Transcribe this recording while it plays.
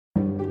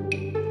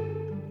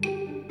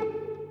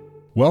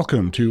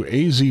Welcome to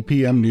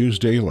AZPM News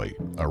Daily,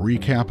 a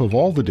recap of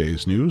all the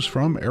day's news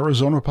from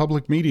Arizona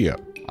Public Media.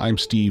 I'm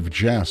Steve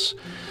Jess,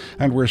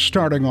 and we're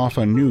starting off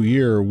a new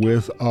year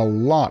with a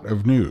lot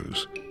of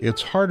news.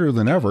 It's harder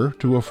than ever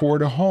to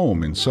afford a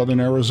home in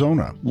southern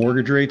Arizona.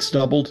 Mortgage rates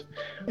doubled,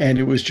 and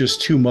it was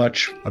just too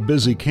much. A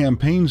busy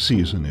campaign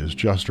season is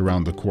just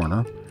around the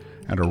corner,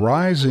 and a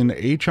rise in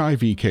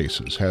HIV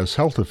cases has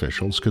health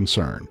officials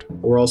concerned.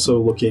 We're also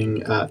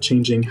looking at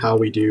changing how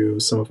we do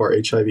some of our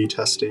HIV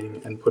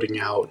testing and putting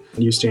out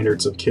new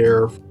standards of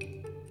care.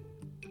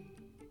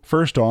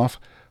 First off,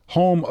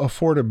 home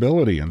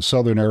affordability in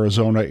southern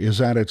Arizona is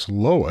at its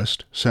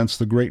lowest since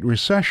the Great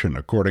Recession,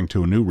 according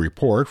to a new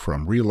report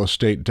from real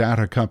estate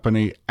data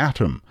company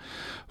Atom.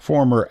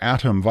 Former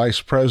Atom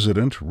Vice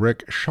President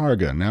Rick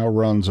Sharga now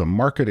runs a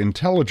market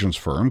intelligence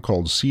firm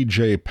called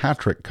C.J.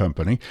 Patrick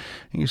Company.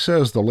 He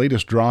says the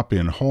latest drop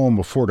in home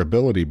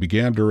affordability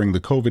began during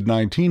the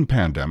COVID-19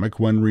 pandemic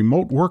when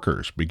remote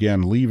workers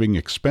began leaving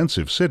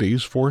expensive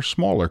cities for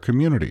smaller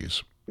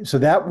communities. So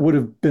that would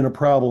have been a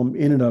problem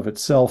in and of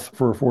itself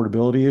for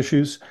affordability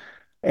issues.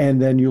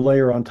 And then you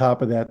layer on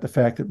top of that the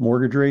fact that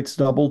mortgage rates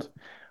doubled,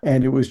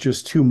 and it was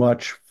just too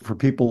much for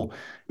people,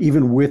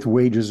 even with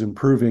wages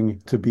improving,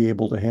 to be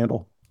able to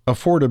handle.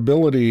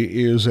 Affordability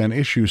is an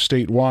issue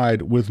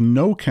statewide, with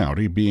no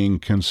county being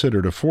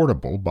considered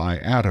affordable by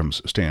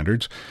Atom's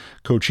standards.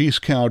 Cochise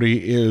County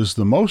is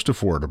the most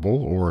affordable,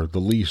 or the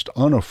least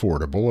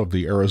unaffordable, of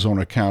the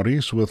Arizona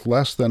counties, with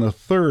less than a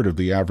third of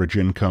the average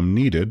income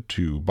needed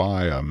to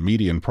buy a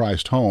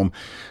median-priced home.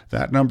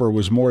 That number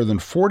was more than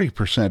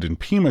 40% in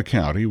Pima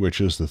County,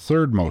 which is the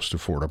third most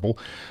affordable.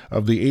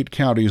 Of the 8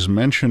 counties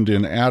mentioned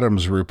in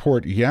Atom's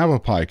report,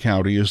 Yavapai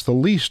County is the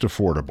least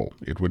affordable.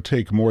 It would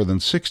take more than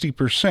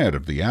 60%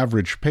 of the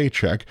average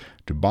paycheck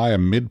to buy a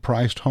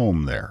mid-priced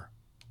home there.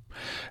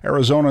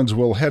 Arizonans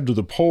will head to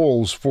the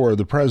polls for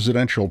the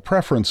presidential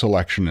preference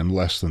election in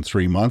less than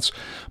 3 months.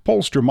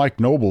 Pollster Mike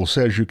Noble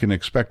says you can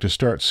expect to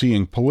start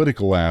seeing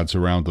political ads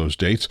around those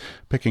dates,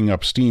 picking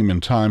up steam in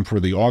time for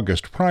the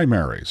August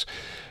primaries.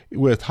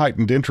 With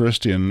heightened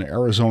interest in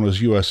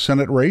Arizona's U.S.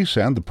 Senate race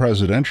and the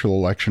presidential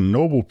election,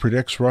 Noble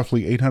predicts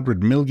roughly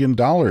 $800 million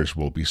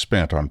will be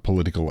spent on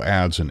political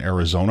ads in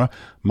Arizona,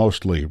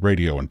 mostly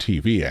radio and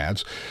TV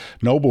ads.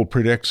 Noble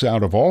predicts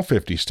out of all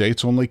 50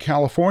 states, only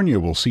California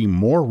will see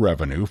more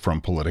revenue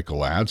from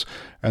political ads,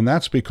 and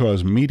that's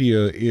because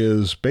media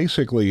is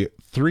basically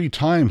 3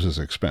 times as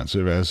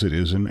expensive as it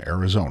is in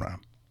Arizona.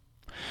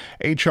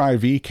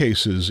 HIV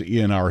cases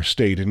in our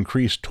state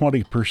increased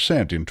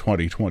 20% in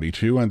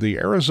 2022, and the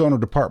Arizona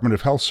Department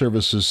of Health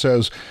Services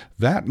says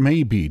that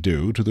may be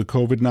due to the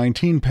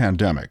COVID-19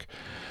 pandemic.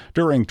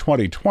 During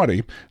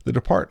 2020, the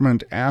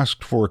department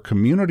asked for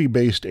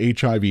community-based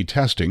HIV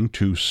testing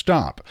to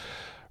stop.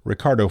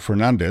 Ricardo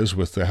Fernandez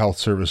with the Health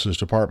Services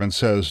Department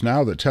says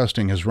now that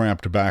testing has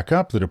ramped back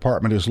up, the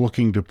department is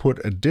looking to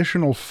put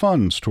additional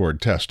funds toward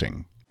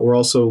testing. We're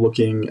also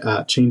looking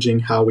at changing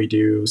how we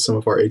do some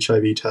of our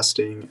HIV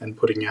testing and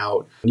putting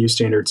out new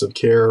standards of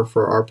care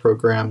for our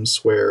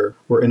programs, where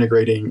we're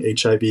integrating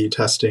HIV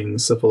testing,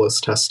 syphilis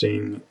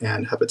testing,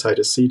 and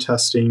hepatitis C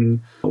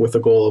testing with the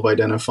goal of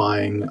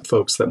identifying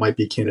folks that might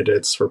be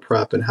candidates for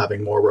PrEP and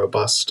having more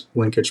robust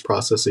linkage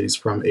processes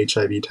from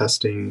HIV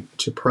testing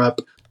to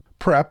PrEP.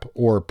 PrEP,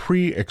 or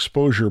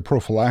pre-exposure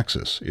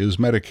prophylaxis, is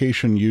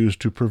medication used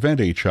to prevent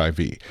HIV.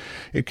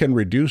 It can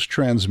reduce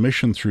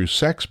transmission through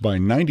sex by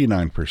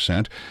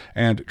 99%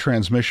 and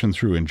transmission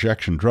through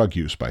injection drug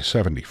use by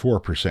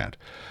 74%.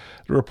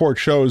 The report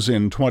shows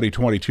in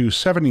 2022,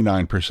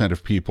 79%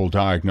 of people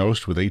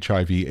diagnosed with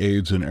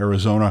HIV/AIDS in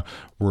Arizona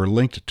were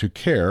linked to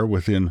care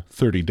within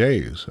 30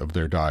 days of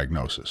their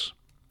diagnosis.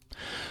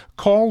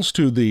 Calls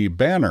to the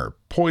Banner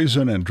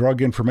Poison and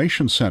Drug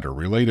Information Center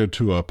related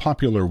to a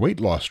popular weight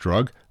loss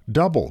drug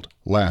doubled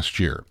last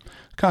year.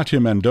 Katya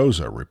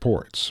Mendoza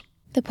reports.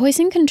 The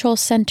Poison Control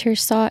Center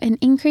saw an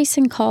increase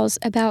in calls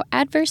about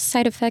adverse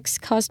side effects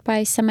caused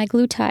by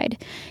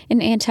semaglutide,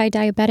 an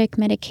anti-diabetic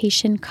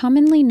medication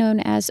commonly known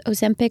as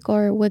Ozempic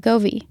or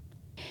Wegovy.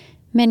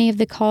 Many of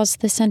the calls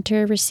the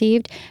center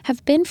received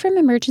have been from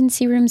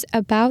emergency rooms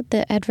about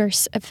the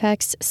adverse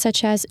effects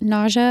such as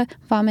nausea,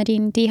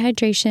 vomiting,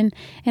 dehydration,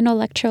 and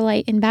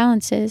electrolyte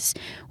imbalances,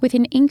 with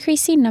an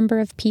increasing number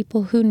of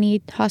people who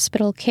need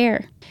hospital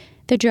care.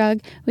 The drug,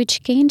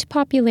 which gained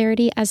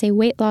popularity as a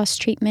weight loss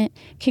treatment,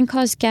 can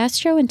cause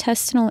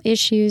gastrointestinal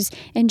issues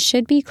and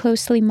should be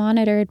closely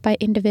monitored by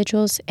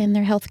individuals and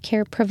their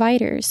healthcare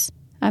providers.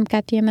 I'm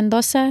Katya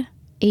Mendoza,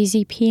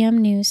 AZPM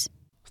News.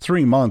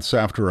 3 months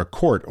after a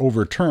court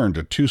overturned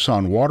a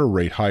Tucson water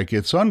rate hike,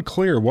 it's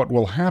unclear what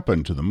will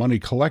happen to the money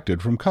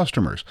collected from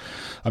customers.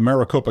 A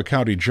Maricopa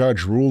County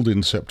judge ruled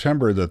in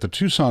September that the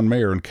Tucson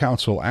mayor and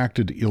council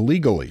acted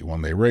illegally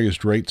when they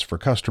raised rates for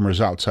customers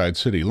outside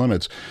city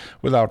limits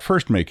without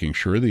first making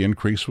sure the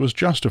increase was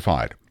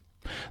justified.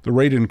 The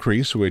rate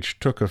increase, which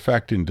took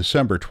effect in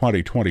December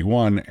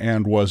 2021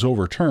 and was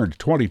overturned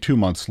 22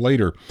 months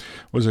later,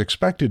 was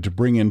expected to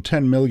bring in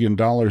 $10 million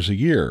a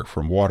year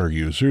from water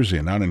users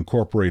in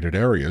unincorporated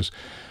areas.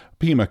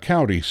 Pima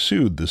County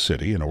sued the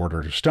city in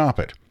order to stop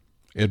it.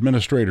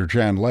 Administrator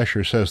Jan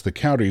Lesher says the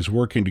county is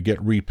working to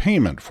get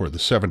repayment for the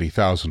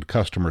 70,000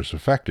 customers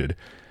affected.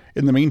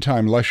 In the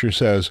meantime, Lesher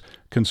says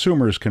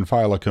consumers can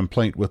file a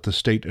complaint with the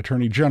state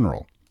attorney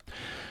general.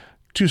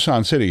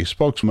 Tucson City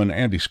spokesman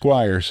Andy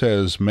Squire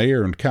says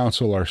mayor and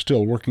council are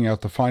still working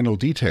out the final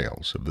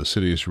details of the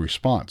city's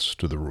response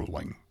to the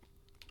ruling.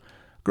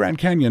 Grand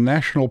Canyon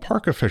National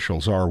Park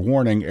officials are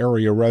warning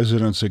area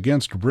residents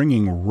against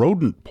bringing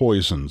rodent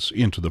poisons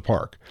into the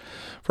park.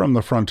 From the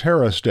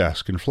Fronteras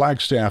desk in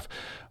Flagstaff,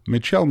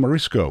 Michelle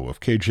Morisco of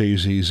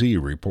KJZZ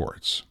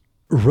reports.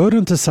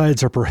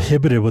 Rodenticides are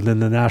prohibited within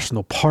the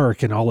national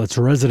park and all its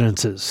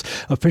residences.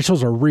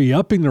 Officials are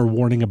re-upping their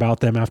warning about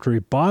them after a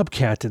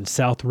bobcat in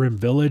South Rim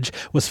Village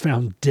was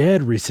found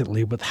dead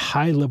recently with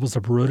high levels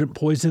of rodent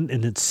poison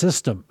in its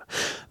system.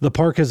 The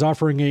park is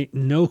offering a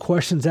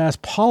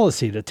no-questions-asked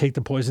policy to take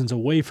the poisons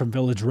away from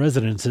village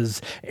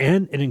residences,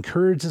 and it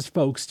encourages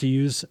folks to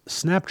use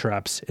snap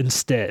traps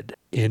instead.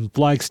 In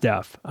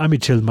Flagstaff, I'm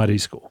Michelle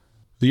Morisco.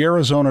 The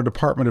Arizona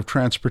Department of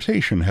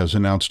Transportation has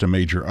announced a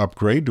major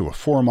upgrade to a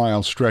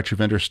 4-mile stretch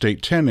of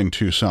Interstate 10 in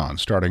Tucson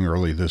starting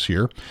early this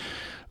year.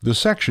 The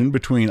section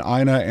between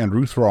Ina and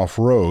Ruthroff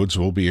roads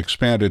will be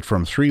expanded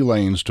from 3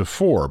 lanes to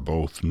 4,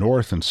 both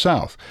north and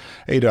south.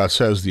 ADOT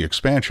says the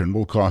expansion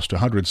will cost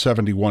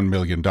 $171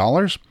 million,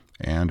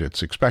 and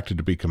it's expected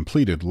to be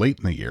completed late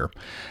in the year.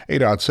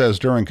 ADOT says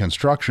during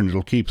construction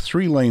it'll keep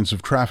 3 lanes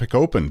of traffic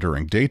open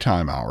during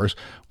daytime hours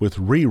with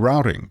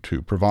rerouting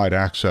to provide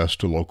access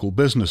to local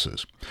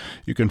businesses.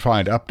 You can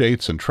find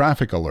updates and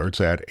traffic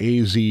alerts at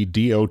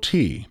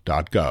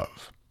azdot.gov.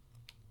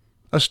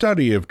 A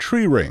study of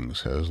tree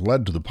rings has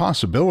led to the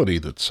possibility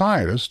that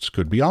scientists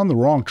could be on the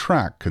wrong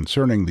track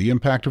concerning the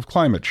impact of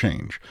climate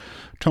change.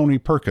 Tony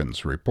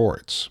Perkins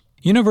reports.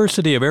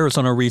 University of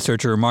Arizona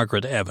researcher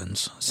Margaret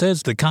Evans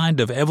says the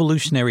kind of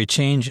evolutionary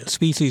change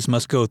species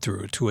must go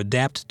through to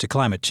adapt to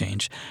climate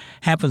change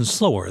happens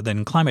slower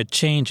than climate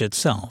change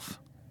itself.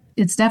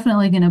 It's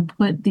definitely going to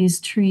put these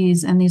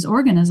trees and these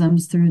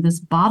organisms through this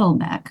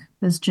bottleneck,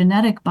 this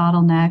genetic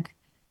bottleneck.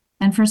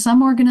 And for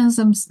some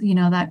organisms,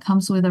 that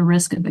comes with a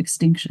risk of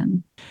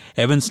extinction.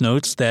 Evans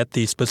notes that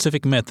the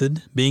specific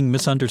method, being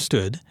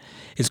misunderstood,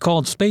 is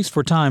called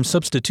space-for-time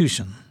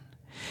substitution.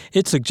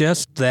 It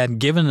suggests that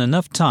given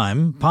enough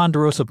time,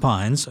 ponderosa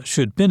pines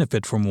should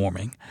benefit from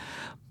warming,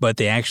 but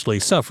they actually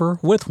suffer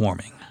with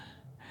warming.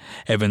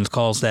 Evans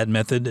calls that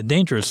method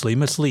dangerously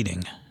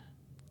misleading.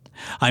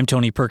 I'm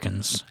Tony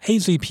Perkins,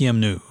 AZPM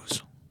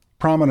News.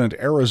 Prominent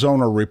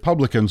Arizona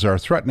Republicans are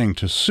threatening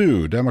to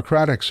sue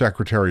Democratic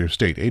Secretary of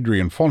State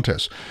Adrian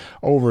Fontes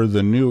over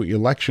the new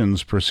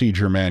elections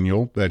procedure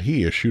manual that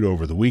he issued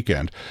over the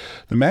weekend.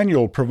 The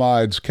manual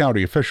provides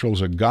county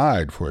officials a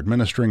guide for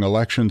administering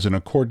elections in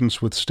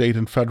accordance with state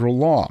and federal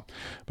law.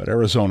 But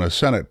Arizona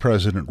Senate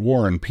President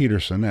Warren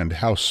Peterson and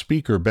House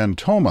Speaker Ben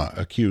Toma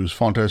accuse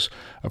Fontes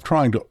of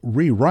trying to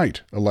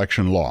rewrite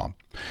election law.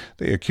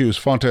 They accuse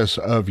Fontes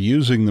of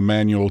using the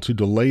manual to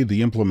delay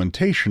the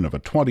implementation of a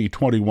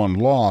 2021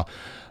 law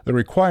that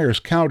requires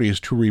counties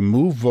to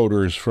remove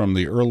voters from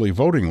the early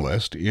voting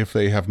list if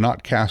they have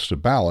not cast a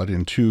ballot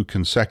in 2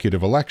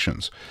 consecutive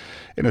elections.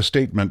 In a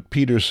statement,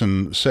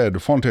 Peterson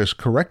said Fontes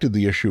corrected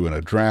the issue in a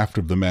draft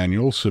of the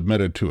manual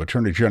submitted to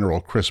Attorney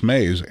General Chris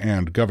Mays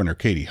and Governor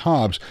Katie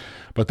Hobbs,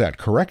 but that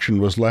correction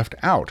was left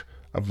out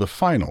of the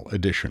final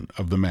edition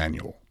of the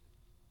manual.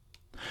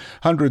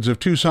 Hundreds of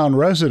Tucson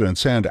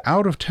residents and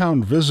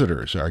out-of-town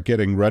visitors are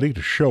getting ready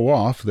to show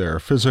off their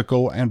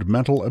physical and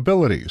mental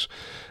abilities.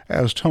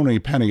 As Tony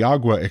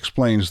Paniagua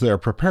explains, they're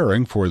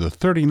preparing for the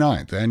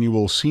 39th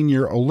Annual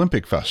Senior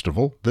Olympic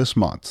Festival this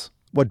month.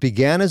 What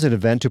began as an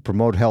event to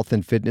promote health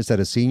and fitness at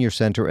a senior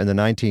center in the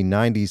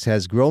 1990s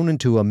has grown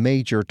into a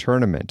major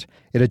tournament.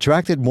 It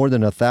attracted more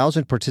than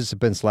 1,000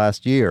 participants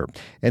last year,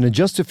 and in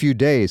just a few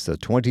days, the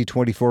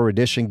 2024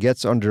 edition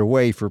gets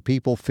underway for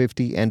people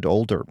 50 and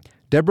older.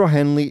 Deborah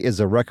Henley is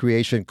a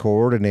recreation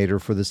coordinator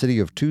for the city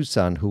of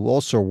Tucson who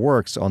also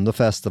works on the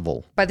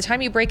festival. By the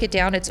time you break it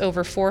down, it's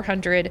over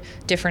 400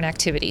 different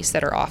activities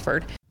that are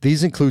offered.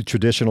 These include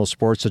traditional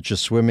sports such as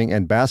swimming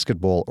and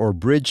basketball, or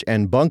bridge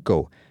and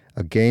bunco,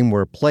 a game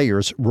where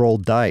players roll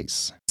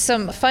dice.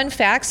 Some fun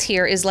facts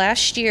here is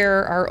last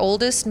year our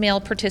oldest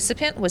male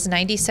participant was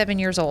 97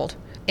 years old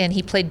and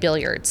he played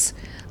billiards.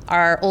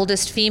 Our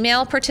oldest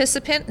female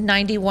participant,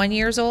 91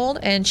 years old,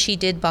 and she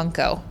did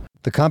bunco.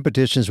 The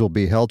competitions will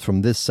be held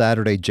from this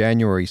Saturday,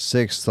 January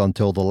 6th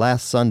until the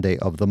last Sunday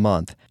of the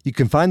month. You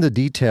can find the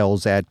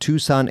details at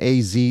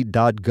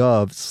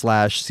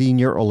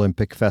tucsonaz.gov/Senior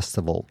Olympic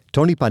Festival.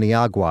 Tony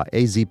Paniagua,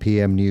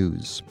 AZPM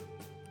News.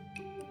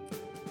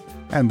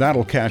 And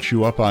that'll catch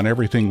you up on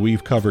everything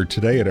we've covered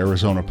today at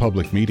Arizona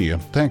Public Media.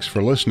 Thanks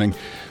for listening.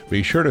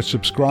 Be sure to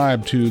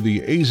subscribe to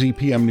the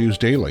AZPM News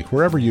Daily,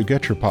 wherever you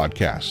get your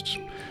podcasts.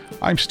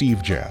 I'm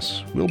Steve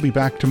Jess. We'll be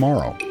back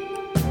tomorrow.